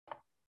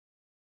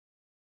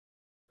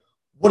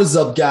What is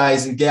up,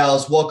 guys and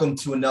gals? Welcome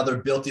to another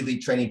Built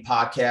Elite Training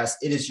podcast.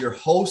 It is your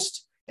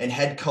host and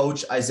head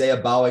coach,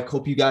 Isaiah Bowick.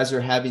 Hope you guys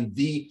are having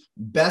the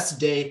best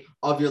day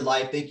of your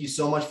life. Thank you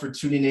so much for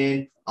tuning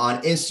in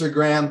on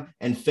Instagram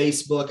and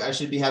Facebook. I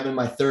should be having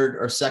my third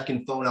or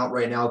second phone out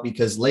right now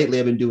because lately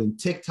I've been doing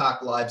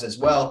TikTok lives as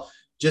well,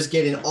 just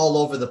getting all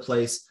over the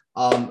place.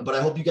 But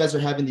I hope you guys are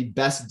having the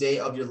best day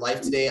of your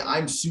life today.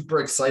 I'm super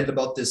excited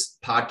about this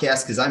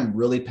podcast because I'm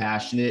really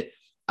passionate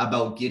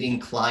about getting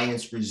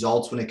clients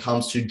results when it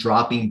comes to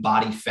dropping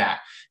body fat.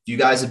 If you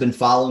guys have been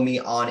following me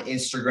on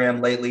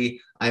Instagram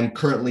lately, I'm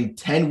currently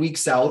 10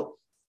 weeks out.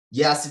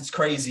 Yes, it's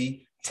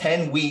crazy.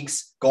 10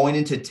 weeks, going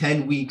into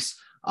 10 weeks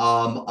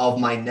of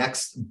my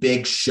next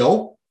big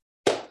show.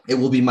 It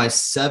will be my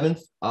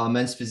seventh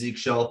men's physique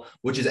show,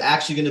 which is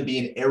actually going to be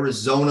in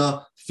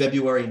Arizona,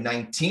 February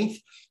 19th.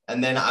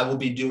 And then I will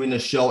be doing a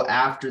show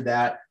after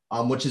that,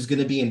 which is going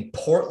to be in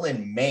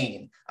Portland,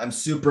 Maine. I'm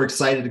super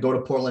excited to go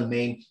to Portland,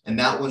 Maine. And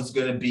that one's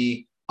going to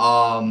be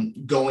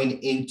going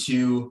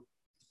into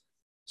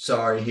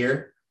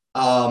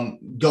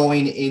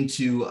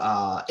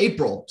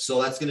April.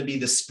 So that's going to be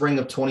the spring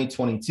of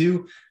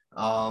 2022.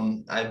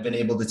 I've been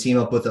able to team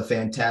up with a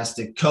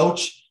fantastic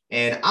coach,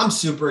 and I'm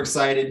super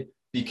excited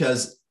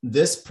because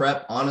this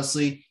prep,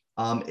 honestly,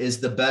 is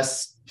the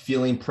best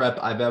feeling prep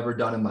I've ever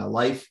done in my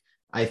life.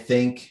 I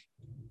think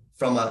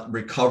from a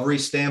recovery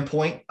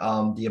standpoint,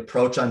 the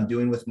approach I'm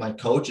doing with my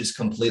coach is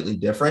completely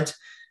different.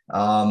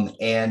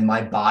 And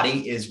my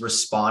body is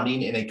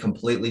responding in a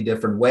completely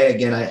different way.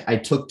 Again, I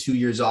took 2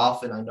 years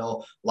off, and I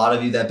know a lot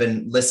of you that have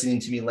been listening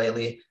to me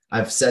lately,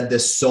 I've said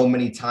this so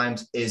many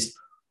times, is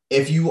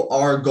if you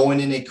are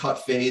going in a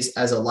cut phase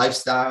as a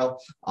lifestyle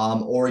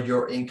or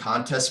you're in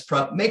contest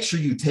prep, make sure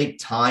you take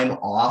time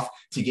off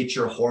to get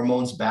your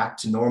hormones back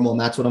to normal.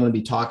 And that's what I'm going to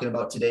be talking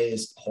about today,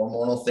 is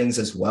hormonal things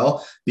as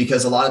well.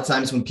 Because a lot of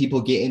times when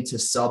people get into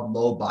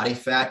sub-low body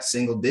fat,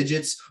 single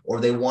digits, or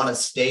they want to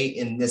stay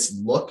in this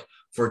look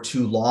for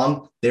too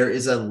long, there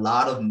is a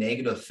lot of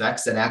negative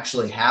effects that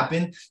actually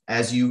happen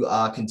as you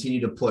continue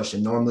to push.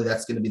 And normally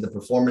that's going to be the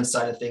performance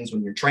side of things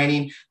when you're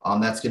training.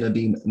 That's going to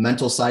be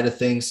mental side of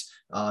things.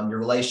 Your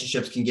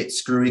relationships can get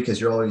screwy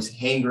because you're always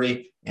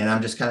hangry. And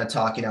I'm just kind of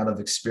talking out of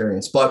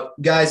experience. But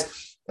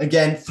guys,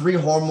 again, 3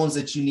 hormones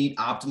that you need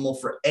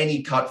optimal for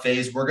any cut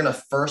phase. We're going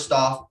to first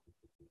off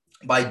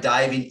by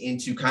diving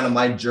into kind of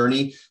my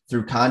journey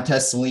through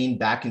contest lean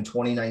back in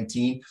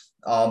 2019.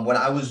 When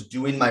I was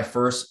doing my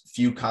first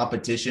few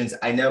competitions,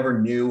 I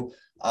never knew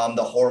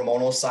the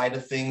hormonal side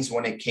of things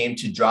when it came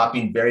to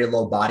dropping very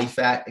low body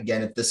fat.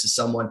 Again, if this is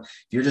someone,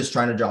 if you're just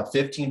trying to drop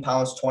 15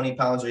 pounds, 20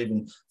 pounds, or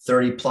even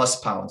 30 plus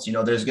pounds,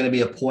 there's going to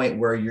be a point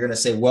where you're going to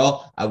say,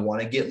 well, I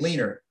want to get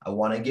leaner. I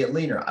want to get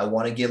leaner. I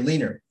want to get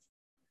leaner.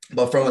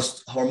 But from a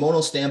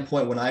hormonal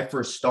standpoint, when I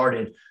first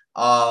started,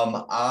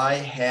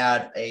 I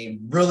had a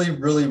really,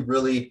 really,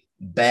 really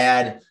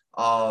bad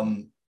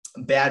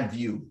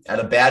view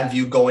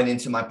going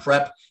into my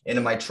prep,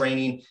 into my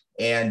training.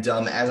 And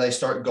as I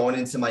start going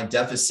into my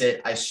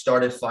deficit, I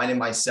started finding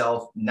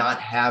myself not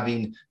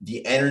having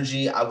the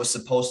energy I was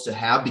supposed to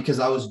have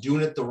because I was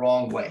doing it the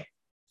wrong way.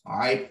 All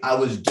right. I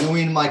was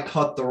doing my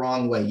cut the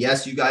wrong way.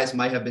 Yes, you guys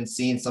might have been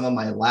seeing some of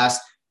my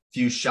last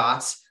few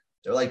shots.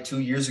 They're like 2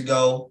 years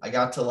ago. I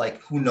got to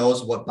who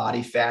knows what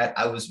body fat.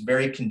 I was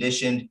very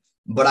conditioned,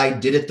 but I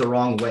did it the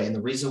wrong way. And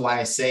the reason why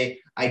I say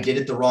I did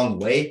it the wrong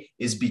way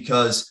is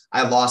because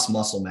I lost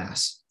muscle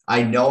mass.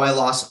 I know I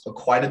lost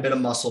quite a bit of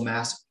muscle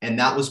mass, and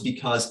that was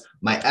because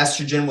my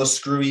estrogen was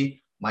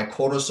screwy, my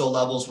cortisol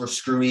levels were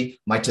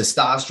screwy, my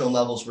testosterone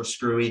levels were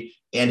screwy,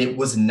 and it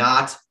was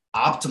not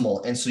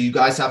optimal. And so you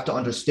guys have to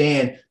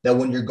understand that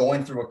when you're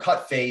going through a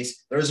cut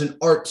phase, there's an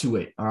art to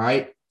it, all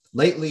right?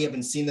 Lately, I've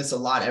been seeing this a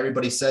lot.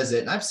 Everybody says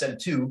it, and I've said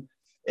it too,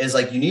 is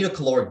you need a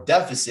caloric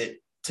deficit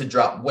to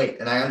drop weight.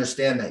 And I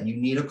understand that you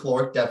need a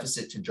caloric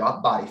deficit to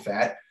drop body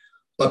fat,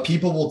 but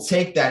people will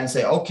take that and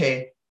say,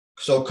 okay,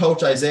 so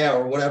Coach Isaiah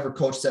or whatever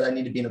coach said I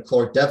need to be in a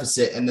caloric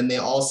deficit. And then they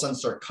all of a sudden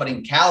start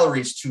cutting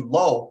calories too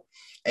low.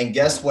 And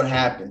guess what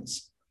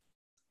happens?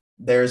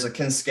 There's a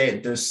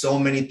cascade. There's so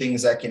many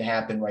things that can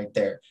happen right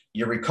there.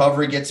 Your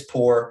recovery gets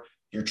poor.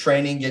 Your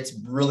training gets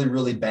really,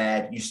 really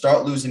bad. You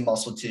start losing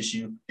muscle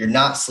tissue. You're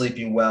not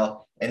sleeping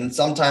well. And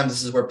sometimes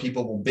this is where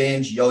people will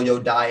binge, yo-yo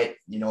diet.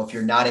 If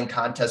you're not in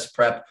contest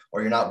prep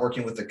or you're not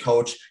working with a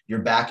coach, you're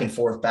back and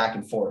forth.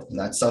 And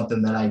that's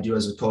something that I do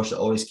as a coach to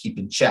always keep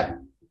in check.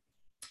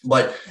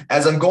 But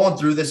as I'm going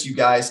through this, you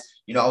guys,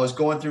 I was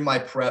going through my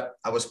prep.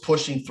 I was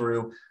pushing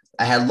through.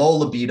 I had low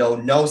libido,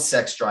 no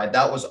sex drive.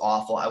 That was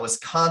awful. I was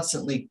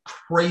constantly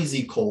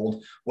crazy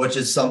cold, which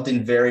is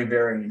something very,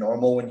 very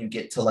normal when you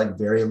get to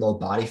very low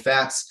body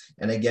fats.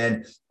 And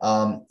again,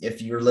 if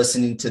you're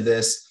listening to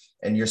this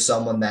and you're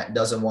someone that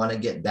doesn't want to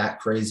get that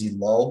crazy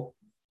low,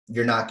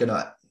 you're not going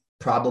to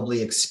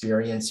probably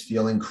experience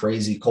feeling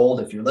crazy cold.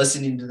 If you're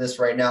listening to this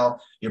right now,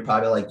 you're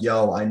probably like,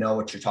 yo, I know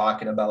what you're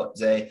talking about,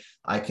 Zay.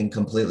 I can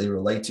completely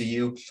relate to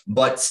you,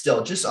 but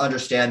still just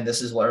understand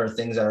this is what are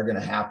things that are going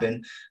to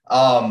happen.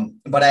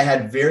 But I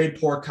had very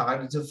poor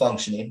cognitive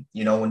functioning.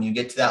 You know, when you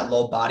get to that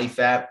low body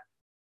fat,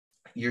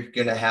 you're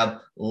going to have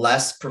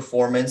less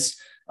performance.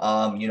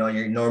 You know,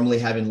 you're normally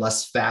having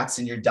less fats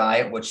in your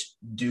diet, which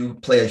do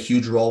play a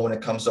huge role when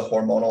it comes to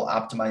hormonal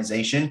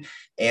optimization.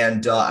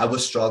 And I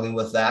was struggling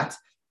with that.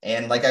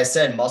 And like I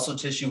said, muscle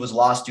tissue was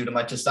lost due to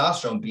my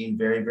testosterone being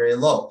very, very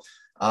low.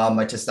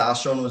 My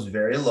testosterone was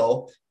very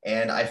low,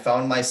 and I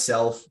found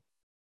myself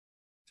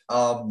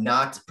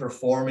not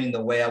performing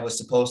the way I was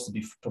supposed to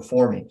be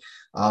performing.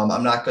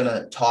 I'm not going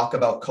to talk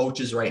about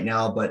coaches right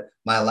now, but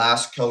my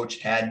last coach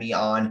had me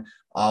on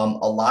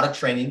a lot of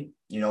training.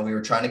 You know, we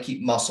were trying to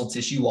keep muscle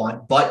tissue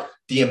on, but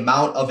the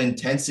amount of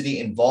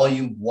intensity and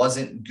volume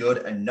wasn't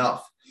good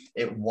enough.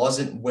 It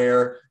wasn't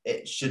where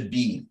it should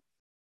be.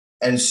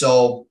 And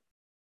so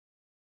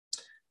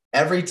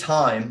every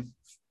time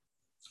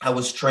I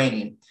was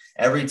training,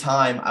 every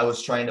time I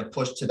was trying to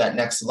push to that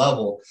next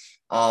level,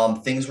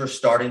 things were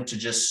starting to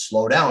just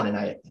slow down. And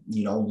I,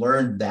 you know,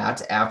 learned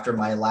that after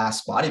my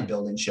last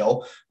bodybuilding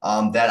show,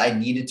 that I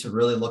needed to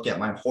really look at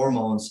my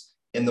hormones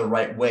in the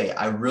right way.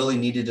 I really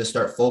needed to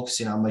start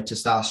focusing on my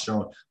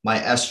testosterone, my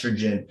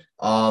estrogen,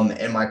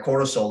 and my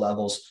cortisol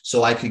levels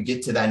so I could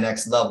get to that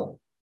next level.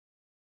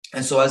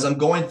 And so as I'm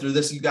going through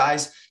this, you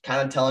guys, kind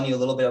of telling you a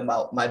little bit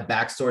about my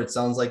backstory, it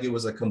sounds like it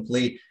was a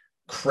complete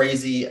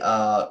crazy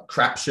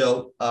crap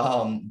show,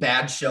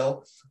 bad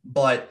show.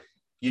 But,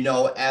 you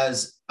know,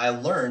 as I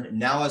learned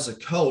now as a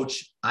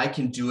coach, I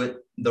can do it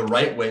the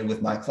right way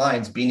with my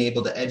clients, being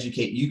able to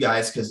educate you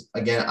guys. Because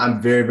again,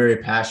 I'm very, very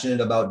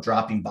passionate about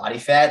dropping body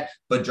fat,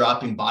 but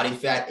dropping body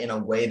fat in a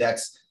way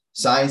that's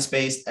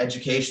science-based,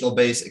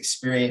 educational-based,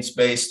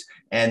 experience-based,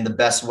 and the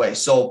best way.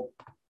 So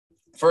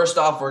first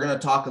off, we're going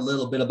to talk a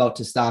little bit about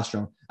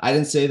testosterone. I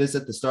didn't say this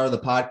at the start of the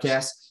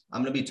podcast.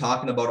 I'm going to be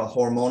talking about a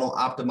hormonal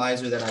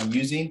optimizer that I'm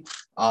using.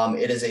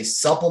 It is a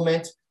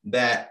supplement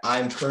that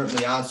I'm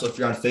currently on. So if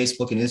you're on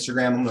Facebook and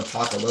Instagram, I'm going to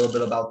talk a little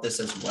bit about this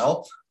as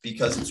well,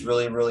 because it's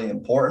really, really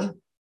important.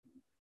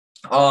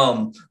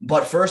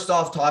 But first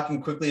off,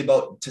 talking quickly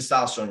about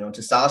testosterone. You know,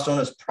 testosterone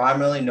is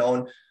primarily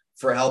known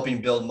for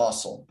helping build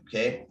muscle.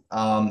 Okay.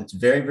 It's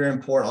very, very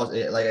important.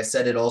 Like I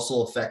said, it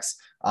also affects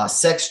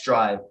sex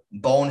drive,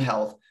 bone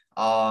health,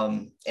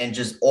 and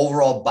just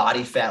overall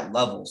body fat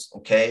levels.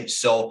 Okay.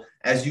 So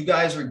as you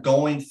guys are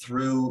going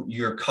through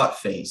your cut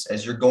phase,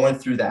 as you're going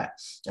through that,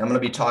 and I'm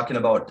going to be talking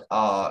about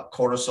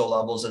cortisol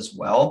levels as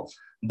well,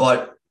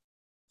 but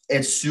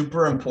it's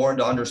super important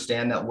to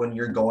understand that when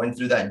you're going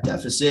through that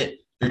deficit,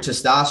 your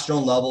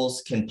testosterone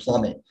levels can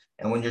plummet.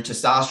 And when your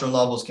testosterone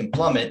levels can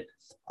plummet,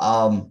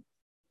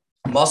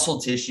 muscle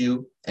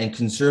tissue and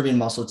conserving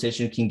muscle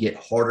tissue can get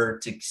harder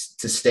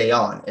to stay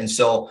on. And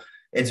so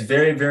it's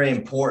very, very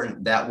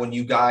important that when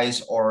you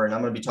guys are, and I'm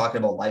going to be talking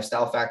about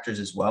lifestyle factors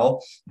as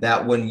well,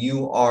 that when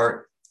you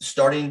are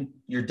starting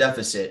your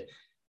deficit,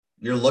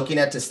 you're looking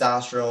at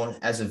testosterone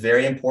as a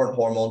very important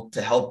hormone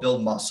to help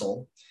build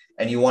muscle.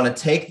 And you want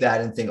to take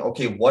that and think,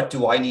 okay, what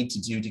do I need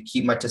to do to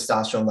keep my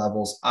testosterone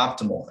levels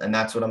optimal? And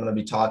that's what I'm going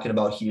to be talking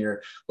about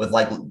here with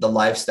like the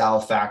lifestyle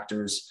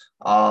factors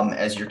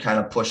as you're kind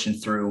of pushing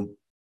through,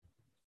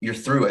 you're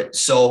through it.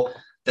 So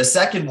the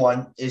second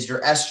one is your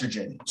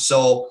estrogen.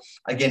 So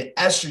again,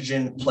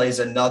 estrogen plays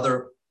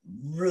another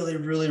really,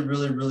 really,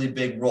 really, really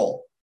big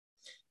role.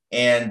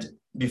 And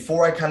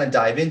before I kind of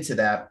dive into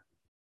that,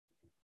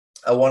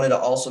 I wanted to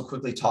also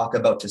quickly talk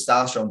about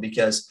testosterone,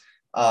 because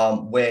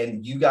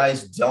when you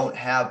guys don't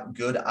have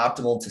good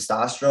optimal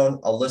testosterone,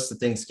 a list of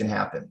things can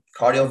happen: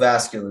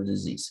 cardiovascular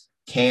disease,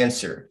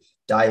 cancer,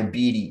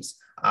 diabetes,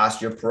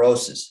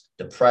 osteoporosis,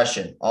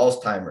 depression,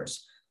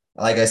 Alzheimer's.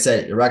 Like I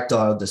said,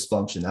 erectile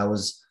dysfunction.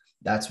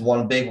 That's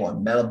one big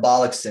one.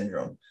 Metabolic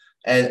syndrome.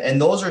 And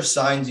those are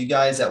signs, you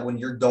guys, that when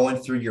you're going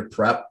through your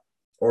prep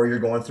or you're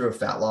going through a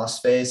fat loss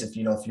phase, if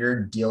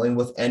you're dealing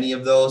with any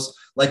of those,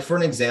 like for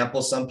an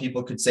example, some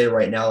people could say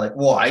right now, like,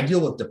 well, I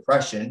deal with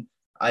depression.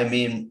 I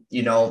mean,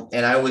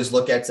 and I always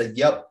look at, say,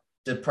 yep,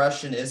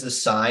 depression is a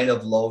sign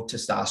of low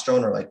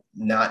testosterone or like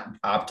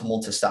not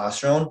optimal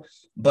testosterone.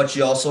 But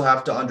you also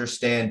have to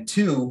understand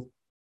too,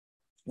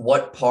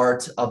 what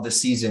part of the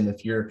season,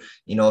 if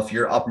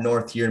you're up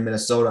north here in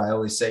Minnesota, I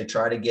always say,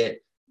 try to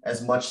get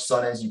as much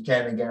sun as you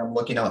can. Again, I'm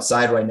looking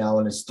outside right now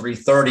and it's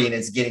 3:30 and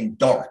it's getting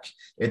dark.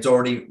 It's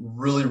already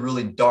really,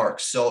 really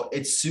dark. So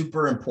it's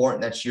super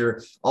important that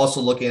you're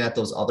also looking at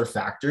those other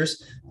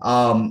factors.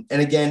 And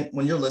again,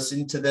 when you're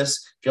listening to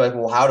this, if you're like,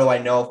 well, how do I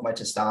know if my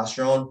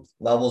testosterone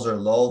levels are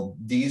low?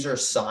 These are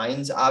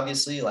signs,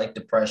 obviously, like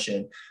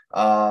depression,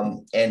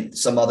 and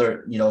some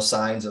other,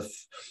 signs of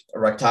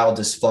erectile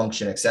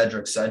dysfunction, et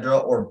cetera,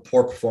 or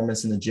poor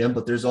performance in the gym.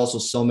 But there's also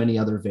so many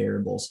other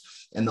variables.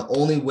 And the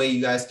only way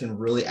you guys can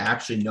really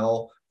actually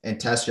know and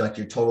test your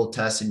total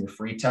test and your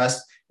free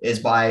test is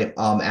by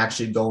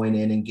actually going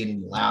in and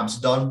getting labs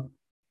done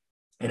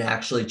and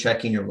actually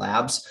checking your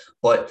labs.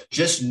 But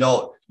just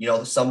note,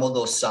 some of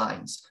those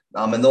signs.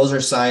 And those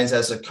are signs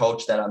as a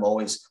coach that I'm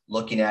always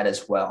looking at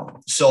as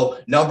well. So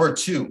number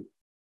 2,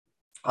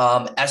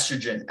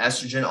 estrogen.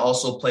 Estrogen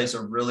also plays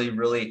a really,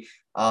 really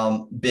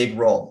big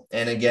role.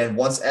 And again,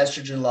 once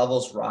estrogen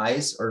levels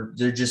rise or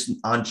they're just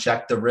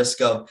unchecked, the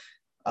risk of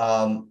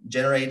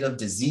generative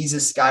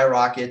diseases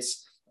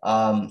skyrockets,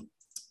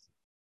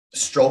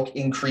 stroke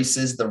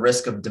increases, the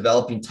risk of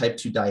developing type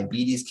 2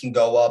 diabetes can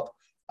go up.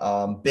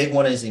 Big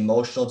one is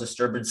emotional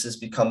disturbances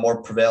become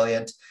more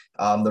prevalent.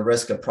 The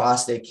risk of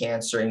prostate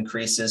cancer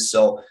increases.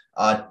 So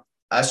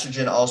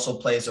estrogen also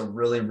plays a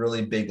really,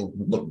 really big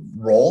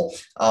role.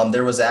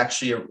 There was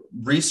actually a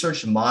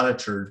research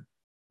monitored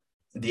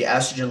the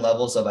estrogen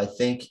levels of, I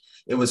think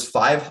it was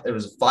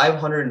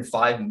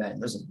 505 men.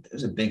 It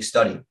was a big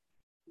study.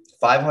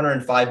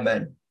 505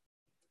 men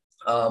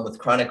with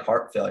chronic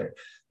heart failure,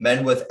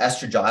 men with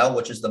estradiol,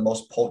 which is the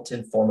most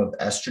potent form of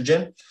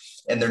estrogen,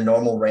 and their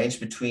normal range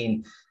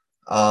between,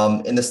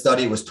 in the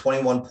study, it was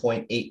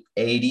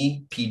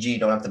 21.880 PG, you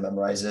don't have to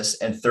memorize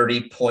this, and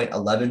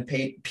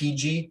 30.11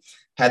 PG,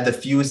 had the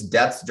fewest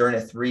deaths during a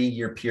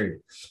 3-year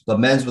period. But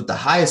men's with the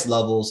highest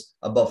levels,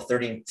 above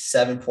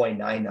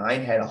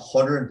 37.99, had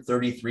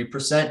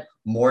 133%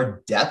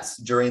 more deaths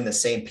during the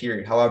same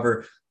period.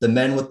 However, the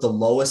men with the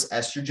lowest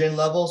estrogen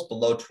levels,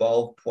 below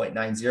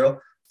 12.90,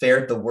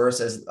 fared the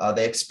worst, as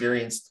they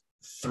experienced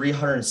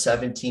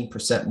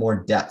 317%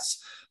 more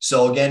deaths.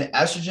 So again,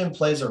 estrogen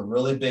plays a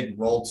really big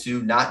role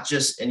too, not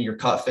just in your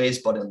cut phase,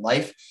 but in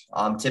life.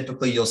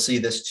 Typically, you'll see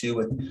this too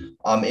with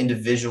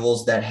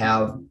individuals that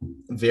have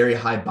very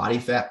high body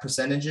fat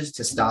percentages.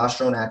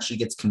 Testosterone actually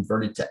gets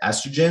converted to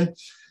estrogen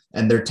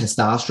and their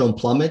testosterone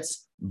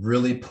plummets,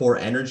 really poor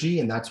energy.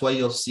 And that's why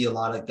you'll see a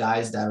lot of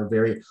guys that are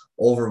very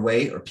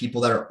overweight, or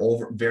people that are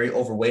very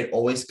overweight,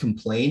 always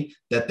complain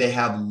that they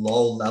have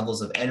low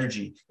levels of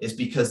energy, is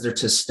because their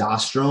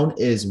testosterone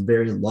is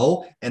very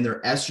low and their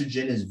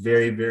estrogen is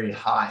very, very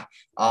high.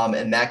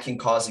 And that can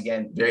cause,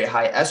 again, very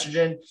high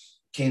estrogen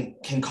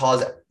can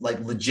cause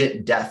like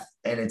legit death.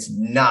 And it's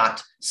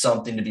not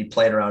something to be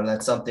played around. And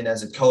that's something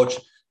as a coach,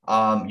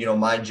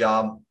 my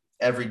job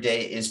every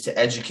day is to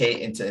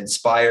educate and to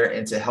inspire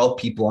and to help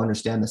people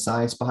understand the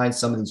science behind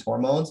some of these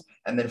hormones,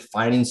 and then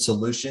finding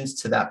solutions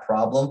to that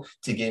problem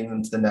to get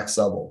them to the next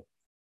level.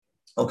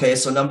 Okay,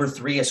 so number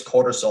 3 is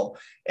cortisol.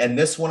 And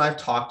this one I've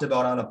talked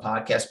about on a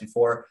podcast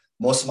before.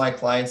 Most of my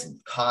clients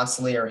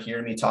constantly are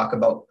hearing me talk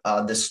about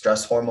this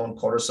stress hormone,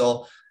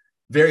 cortisol.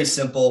 Very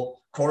simple.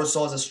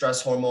 Cortisol is a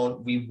stress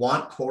hormone. We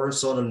want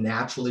cortisol to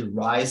naturally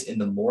rise in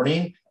the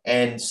morning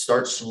and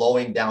start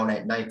slowing down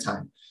at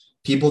nighttime.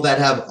 People that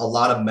have a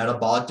lot of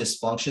metabolic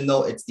dysfunction,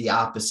 though, it's the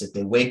opposite.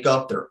 They wake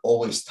up, they're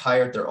always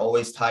tired.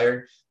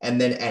 And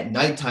then at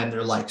nighttime,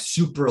 they're like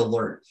super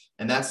alert.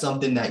 And that's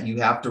something that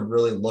you have to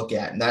really look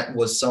at. And that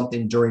was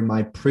something during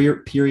my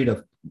period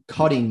of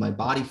cutting my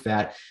body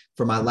fat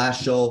for my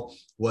last show,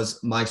 was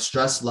my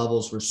stress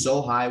levels were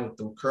so high with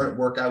the current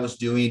work I was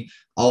doing,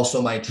 also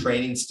my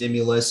training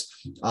stimulus,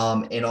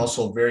 and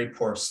also very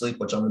poor sleep,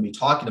 which I'm going to be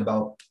talking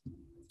about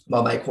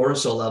my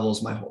cortisol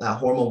levels. That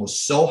hormone was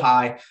so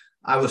high.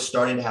 I was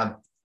starting to have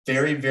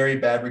very, very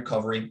bad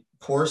recovery,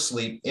 poor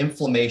sleep,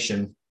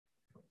 inflammation,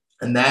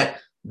 and that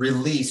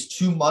release,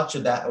 too much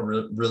of that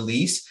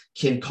release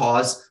can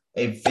cause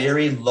a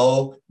very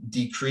low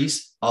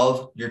decrease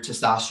of your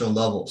testosterone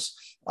levels.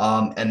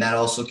 And that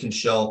also can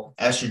show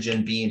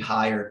estrogen being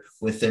higher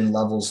within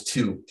levels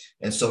too.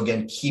 And so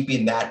again,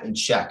 keeping that in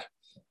check.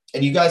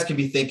 And you guys can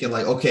be thinking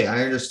like, okay,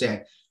 I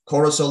understand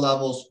cortisol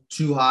levels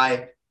too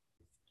high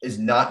is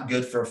not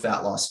good for a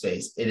fat loss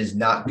phase. It is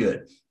not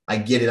good. I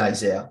get it,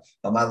 Isaiah,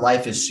 but my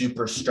life is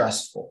super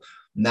stressful.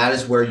 And that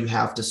is where you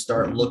have to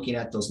start looking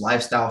at those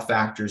lifestyle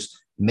factors,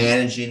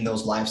 managing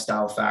those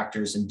lifestyle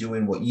factors, and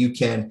doing what you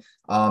can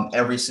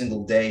every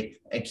single day,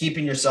 and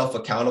keeping yourself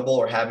accountable,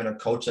 or having a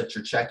coach that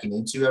you're checking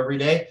into every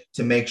day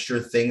to make sure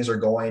things are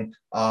going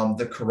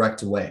the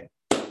correct way.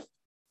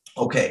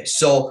 Okay,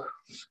 so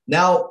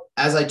now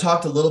as I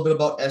talked a little bit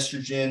about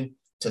estrogen,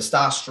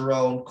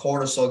 testosterone,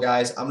 cortisol,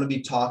 guys, I'm going to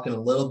be talking a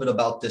little bit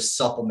about this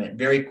supplement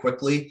very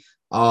quickly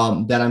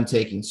that I'm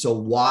taking. So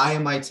why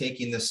am I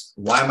taking this?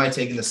 Why am I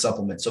taking the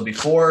supplement? So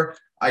before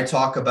I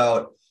talk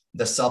about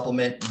the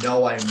supplement,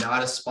 no, I am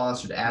not a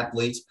sponsored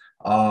athlete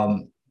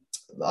from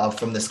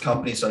this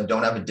company, so I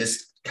don't have a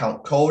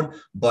discount code,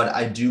 but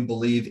I do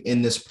believe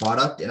in this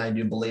product, and I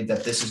do believe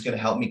that this is going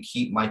to help me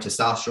keep my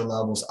testosterone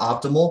levels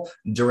optimal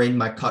during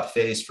my cut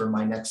phase for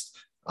my next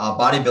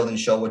bodybuilding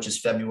show, which is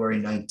February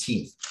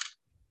 19th.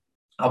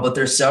 But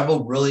there's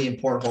several really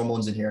important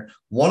hormones in here.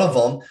 One of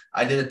them,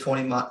 I did a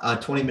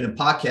 20-minute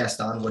podcast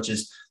on, which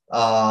is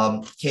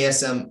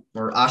KSM,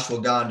 or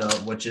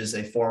ashwagandha, which is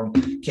a form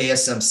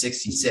KSM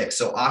 66.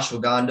 So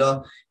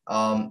ashwagandha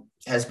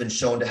has been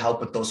shown to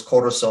help with those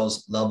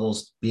cortisol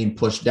levels being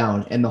pushed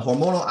down. And the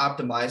hormonal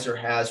optimizer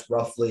has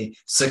roughly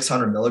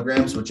 600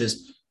 milligrams, which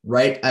is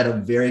right at a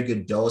very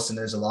good dose. And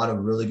there's a lot of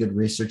really good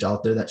research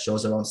out there that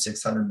shows around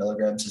 600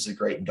 milligrams is a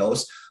great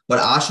dose. But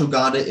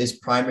ashwagandha is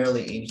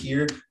primarily in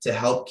here to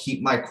help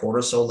keep my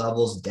cortisol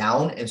levels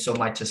down. And so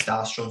my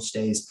testosterone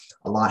stays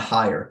a lot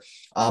higher.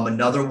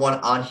 Another one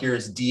on here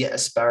is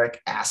D-aspartic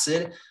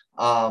acid.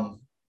 And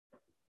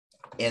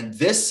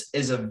this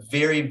is a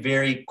very,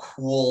 very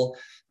cool,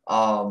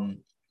 cool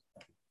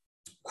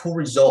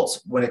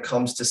results when it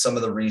comes to some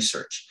of the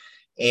research.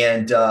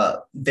 And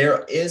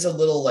there is a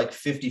little like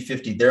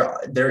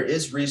 50-50. There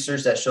is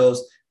research that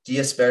shows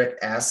D-aspartic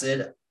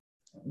acid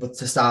with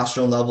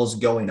testosterone levels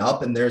going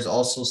up. And there's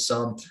also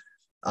some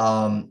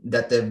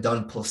that they've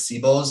done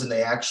placebos and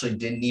they actually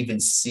didn't even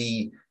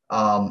see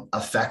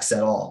effects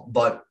at all.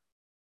 But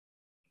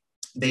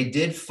they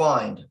did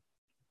find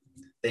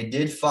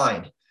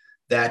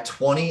that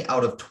 20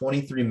 out of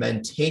 23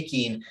 men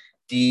taking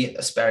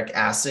D-aspartic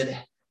acid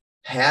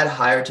had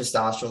higher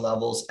testosterone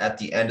levels at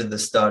the end of the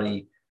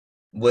study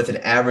with an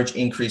average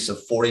increase of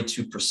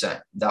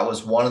 42%. That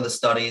was one of the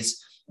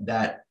studies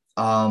that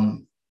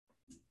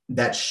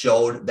that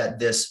showed that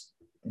this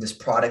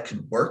product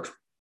could work.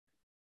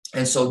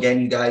 And so again,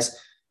 you guys,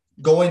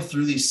 going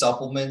through these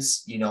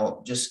supplements, you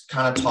know, just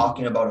kind of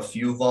talking about a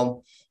few of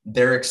them,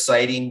 they're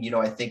exciting. You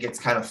know, I think it's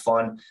kind of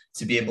fun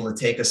to be able to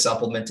take a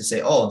supplement to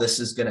say, oh, this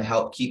is going to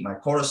help keep my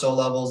cortisol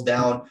levels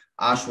down,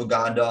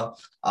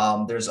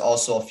 ashwagandha. There's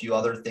also a few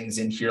other things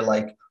in here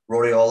like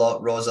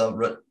rhodiola rosa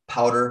root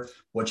powder,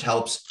 which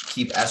helps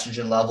keep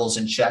estrogen levels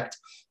in check.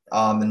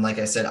 And like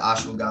I said,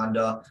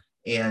 ashwagandha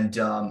and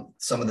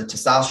some of the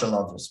testosterone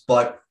levels.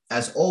 But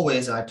as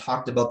always, and I've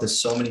talked about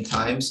this so many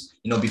times,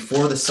 you know,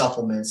 before the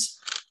supplements,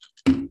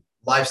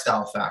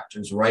 lifestyle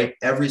factors, right?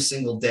 Every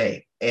single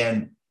day.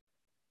 And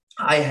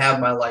I have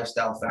my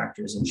lifestyle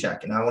factors in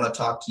check. And I want to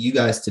talk to you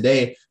guys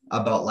today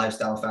about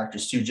lifestyle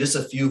factors too, just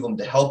a few of them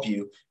to help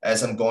you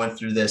as I'm going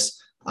through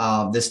this,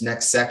 this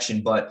next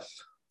section. But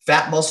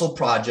Fat Muscle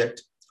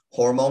Project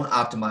Hormone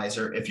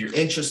Optimizer. If you're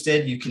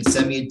interested, you can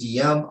send me a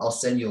DM. I'll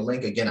send you a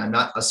link. Again, I'm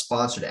not a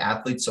sponsored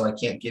athlete, so I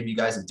can't give you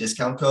guys a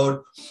discount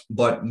code,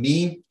 but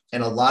me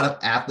and a lot of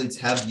athletes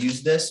have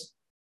used this.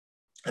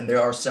 And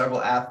there are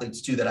several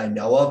athletes too that I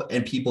know of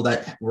and people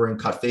that were in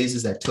cut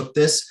phases that took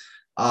this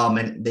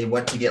and they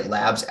went to get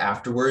labs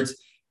afterwards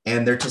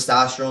and their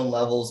testosterone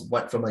levels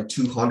went from like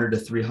 200 to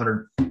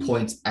 300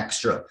 points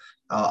extra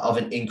of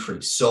an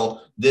increase.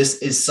 So this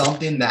is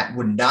something that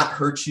would not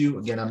hurt you.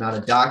 Again, I'm not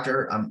a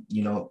doctor.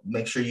 You know,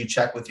 make sure you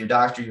check with your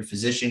doctor, your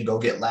physician, go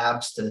get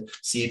labs to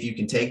see if you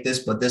can take this,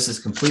 but this is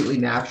completely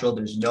natural.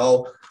 There's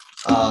no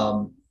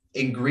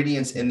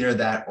ingredients in there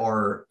that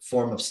are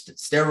form of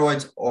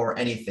steroids or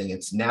anything.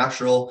 It's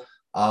natural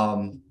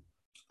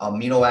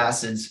amino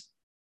acids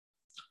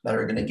that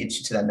are going to get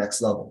you to that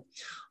next level.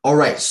 All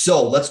right.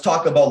 So let's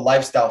talk about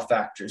lifestyle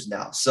factors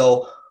now.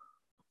 So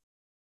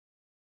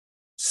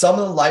some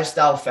of the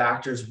lifestyle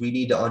factors we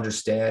need to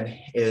understand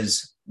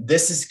is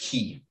this is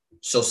key.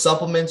 So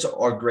supplements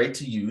are great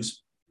to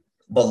use,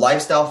 but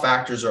lifestyle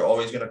factors are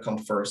always going to come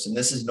first. And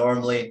this is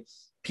normally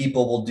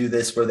people will do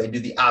this where they do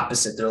the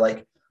opposite. They're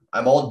like,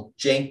 I'm all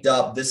janked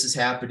up. This is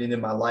happening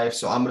in my life.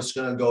 So I'm just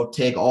going to go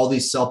take all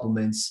these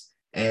supplements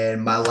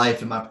and my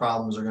life and my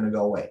problems are going to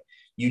go away.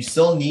 You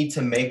still need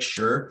to make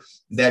sure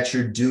that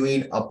you're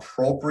doing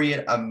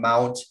appropriate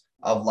amount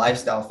of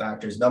lifestyle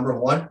factors. Number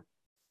one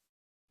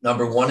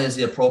is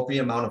the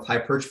appropriate amount of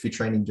hypertrophy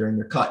training during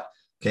your cut.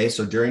 Okay.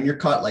 So during your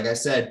cut, like I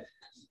said,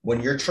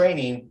 when you're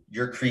training,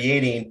 you're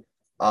creating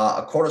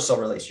a cortisol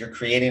release. You're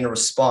creating a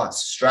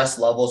response. Stress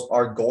levels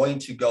are going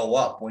to go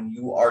up when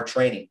you are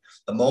training.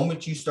 The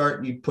moment you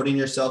start putting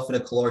yourself in a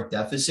caloric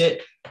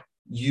deficit,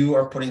 you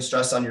are putting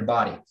stress on your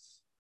body.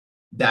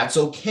 That's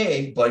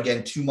okay. But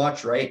again, too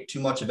much, right? Too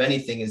much of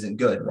anything isn't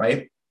good,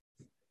 right?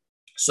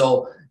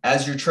 So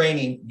as you're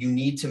training, you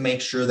need to make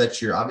sure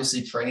that you're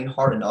obviously training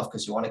hard enough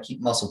because you want to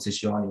keep muscle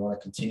tissue on. You want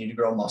to continue to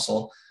grow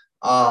muscle,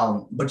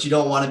 but you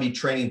don't want to be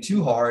training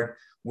too hard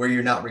where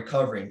you're not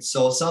recovering.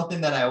 So something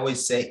that I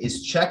always say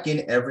is check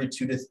in every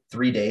 2 to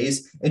 3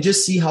 days and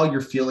just see how you're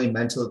feeling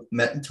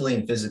mentally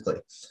and physically.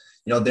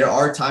 You know, there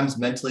are times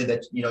mentally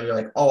that, you know, you're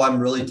like, oh, I'm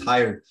really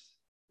tired.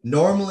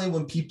 Normally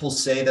when people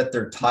say that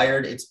they're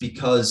tired, it's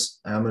because,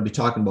 and I'm going to be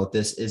talking about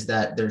this, is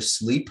that their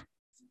sleep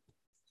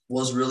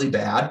was really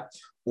bad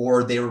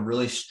or they were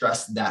really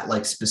stressed that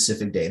like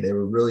specific day. They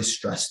were really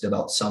stressed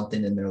about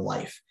something in their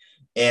life.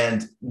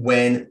 And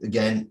when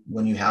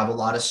you have a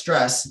lot of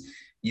stress,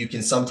 you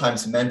can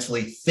sometimes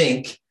mentally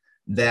think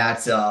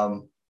that,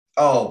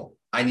 oh,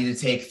 I need to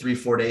take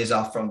 3-4 days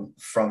off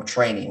from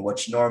training,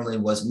 which normally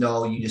was,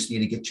 no, you just need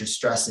to get your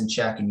stress in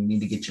check and you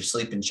need to get your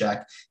sleep in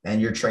check and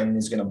your training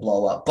is going to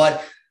blow up.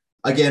 But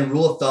again,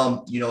 rule of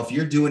thumb, you know, if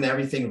you're doing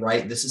everything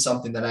right, this is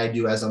something that I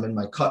do as I'm in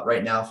my cut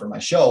right now for my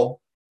show,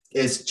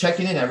 is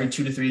checking in every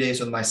 2 to 3 days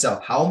with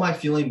myself. How am I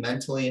feeling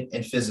mentally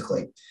and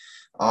physically?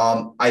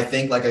 I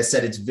think, like I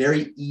said, it's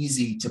very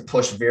easy to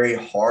push very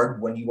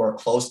hard when you are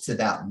close to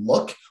that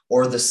look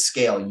or the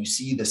scale. You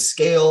see the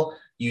scale,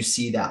 you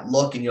see that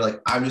look, and you're like,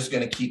 I'm just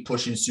going to keep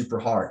pushing super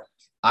hard.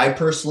 I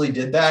personally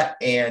did that,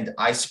 and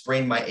I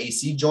sprained my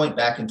AC joint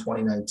back in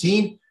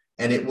 2019,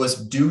 and it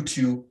was due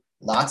to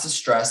lots of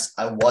stress.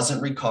 I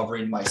wasn't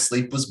recovering. My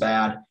sleep was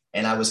bad,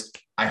 and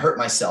I hurt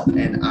myself,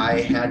 and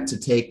I had to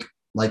take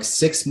like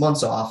 6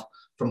 months off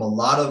from a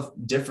lot of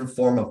different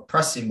form of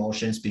pressing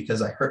motions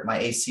because I hurt my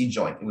AC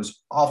joint. It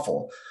was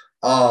awful.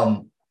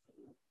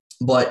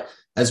 But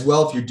as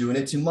well, if you're doing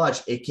it too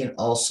much, it can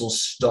also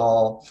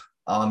stall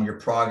your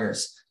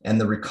progress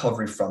and the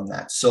recovery from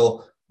that.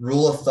 So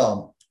rule of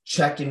thumb,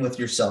 check in with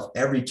yourself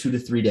every 2 to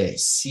 3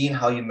 days, seeing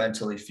how you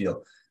mentally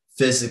feel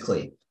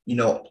physically.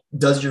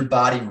 Does your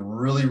body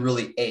really,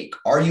 really ache?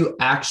 Are you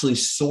actually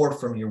sore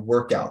from your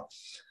workout?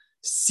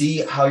 See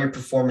how your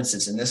performance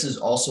is. And this is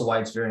also why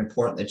it's very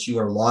important that you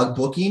are log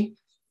booking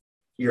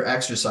your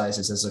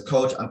exercises. As a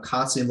coach, I'm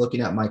constantly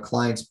looking at my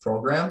clients'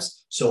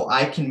 programs so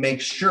I can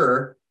make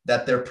sure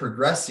that they're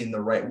progressing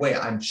the right way.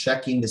 I'm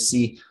checking to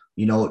see,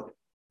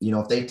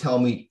 if they tell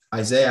me,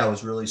 Isaiah, I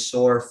was really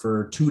sore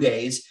for 2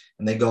 days,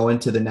 and they go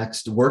into the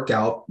next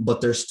workout, but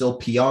they're still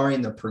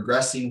PRing, they're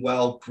progressing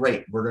well,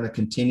 great. We're going to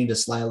continue to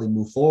slightly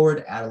move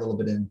forward, add a little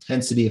bit of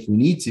intensity if we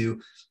need to,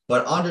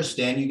 but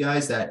understand, you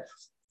guys, that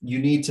you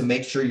need to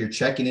make sure you're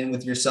checking in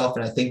with yourself.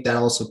 And I think that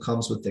also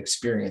comes with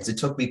experience. It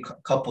took me a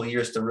couple of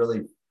years to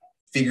really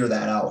figure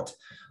that out.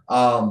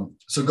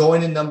 So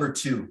going in number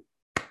 2,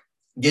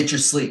 get your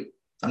sleep.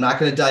 I'm not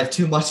going to dive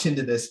too much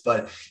into this,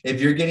 but if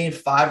you're getting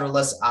 5 or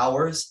less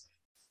hours,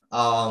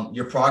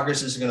 your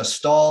progress is going to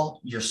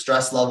stall. Your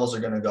stress levels are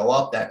going to go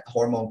up. That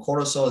hormone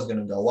cortisol is going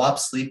to go up.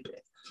 Sleep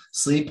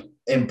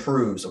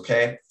improves.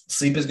 Okay.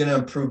 Sleep is going to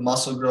improve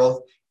muscle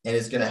growth, and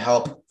it's going to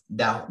help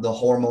the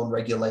hormone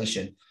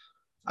regulation.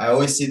 I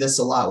always see this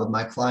a lot with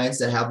my clients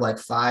that have like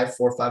 4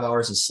 or 5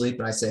 hours of sleep.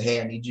 And I say,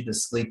 hey, I need you to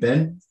sleep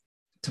in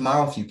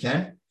tomorrow if you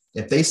can.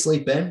 If they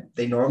sleep in,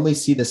 they normally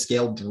see the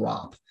scale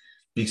drop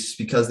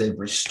because they've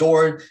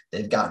restored,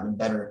 they've gotten a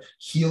better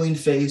healing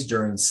phase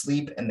during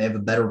sleep, and they have a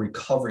better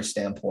recovery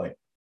standpoint.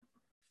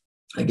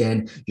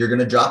 Again, you're going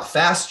to drop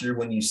faster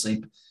when you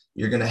sleep.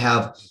 You're going to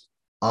have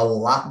a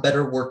lot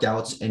better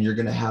workouts, and you're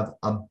going to have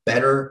a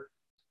better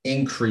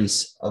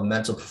increase of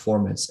mental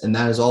performance. And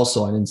that is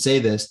also, I didn't say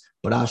this,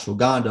 but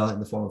ashwagandha in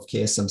the form of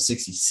KSM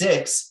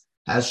 66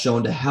 has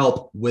shown to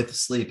help with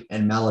sleep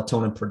and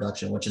melatonin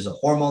production, which is a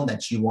hormone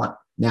that you want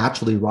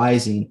naturally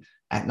rising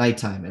at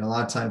nighttime. And a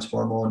lot of times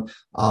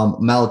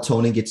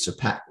melatonin gets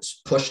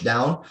pushed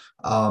down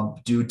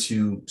due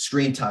to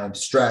screen time,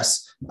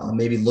 stress,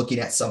 maybe looking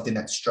at something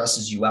that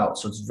stresses you out.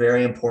 So it's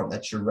very important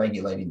that you're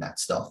regulating that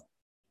stuff.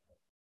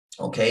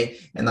 Okay.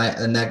 And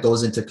that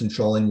goes into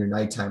controlling your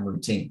nighttime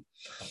routine.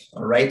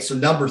 All right. So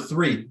number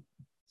 3,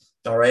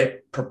 all right,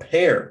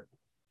 prepare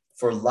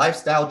for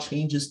lifestyle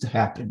changes to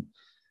happen.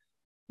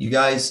 You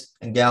guys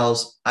and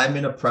gals, I'm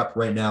in a prep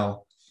right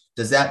now.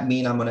 Does that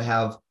mean I'm going to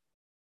have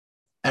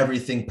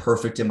everything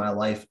perfect in my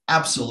life?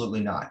 Absolutely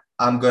not.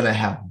 I'm going to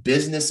have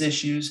business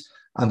issues.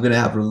 I'm going to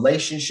have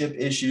relationship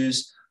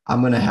issues.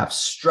 I'm going to have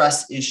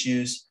stress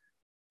issues.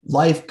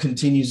 Life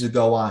continues to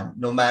go on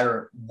no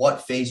matter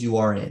what phase you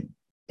are in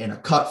a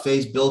cut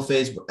phase, build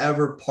phase,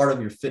 whatever part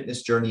of your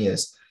fitness journey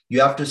is. You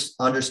have to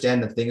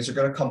understand that things are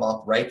going to come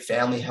up, right?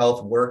 Family,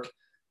 health, work,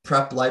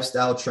 prep,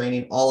 lifestyle,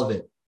 training, all of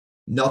it.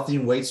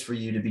 Nothing waits for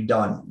you to be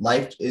done.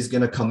 Life is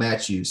going to come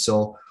at you.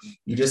 So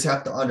you just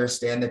have to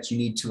understand that you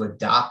need to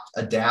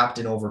adapt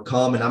and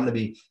overcome. And I'm going to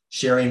be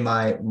sharing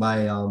my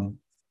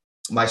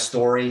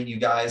story, you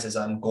guys, as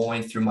I'm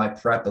going through my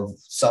prep of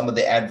some of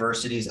the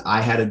adversities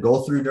I had to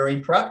go through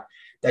during prep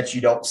that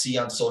you don't see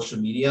on social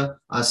media.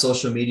 On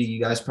social media, you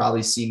guys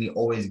probably see me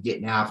always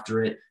getting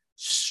after it,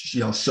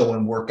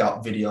 showing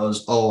workout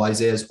videos. Oh,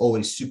 Isaiah's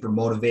always super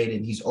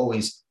motivated. He's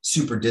always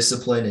super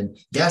disciplined. And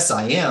yes,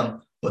 I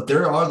am. But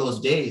there are those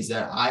days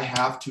that I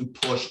have to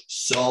push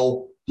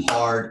so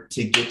hard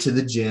to get to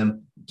the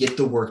gym, get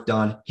the work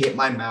done, hit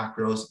my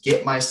macros,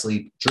 get my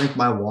sleep, drink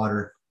my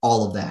water,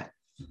 all of that.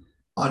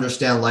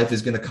 Understand life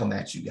is going to come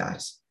at you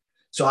guys.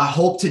 So I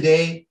hope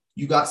today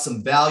you got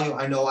some value.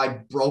 I know I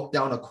broke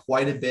down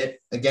quite a bit.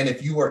 Again,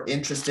 if you are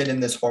interested in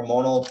this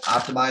hormonal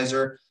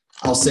optimizer,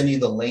 I'll send you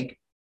the link.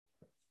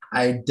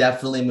 I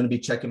definitely am going to be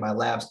checking my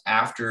labs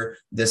after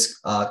this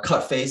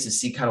cut phase to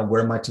see kind of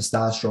where my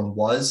testosterone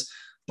was.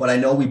 But I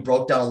know we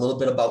broke down a little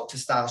bit about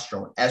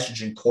testosterone,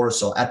 estrogen,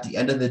 cortisol. At the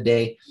end of the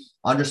day,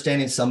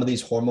 understanding some of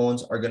these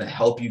hormones are going to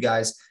help you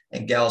guys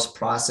and gals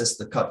process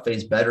the cut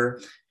phase better.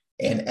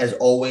 And as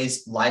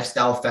always,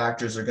 lifestyle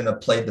factors are going to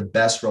play the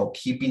best role,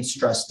 keeping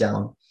stress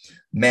down,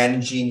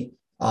 managing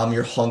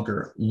your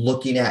hunger,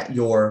 looking at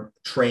your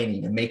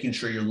training and making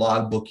sure you're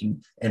log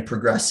booking and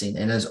progressing.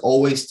 And as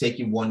always,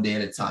 taking one day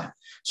at a time.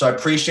 So I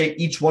appreciate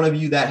each one of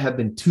you that have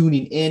been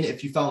tuning in.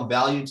 If you found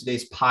value in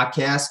today's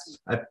podcast,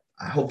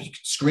 I hope you can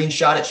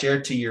screenshot it, share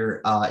it to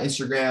your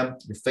Instagram,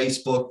 your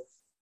Facebook,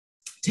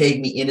 tag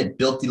me in it,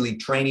 Built Elite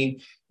Training.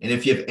 And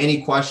if you have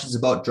any questions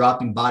about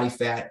dropping body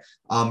fat,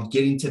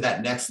 getting to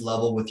that next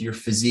level with your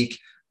physique,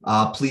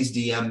 please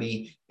DM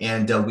me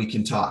and we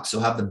can talk. So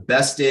have the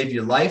best day of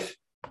your life,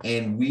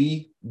 and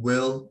we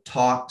will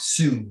talk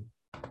soon.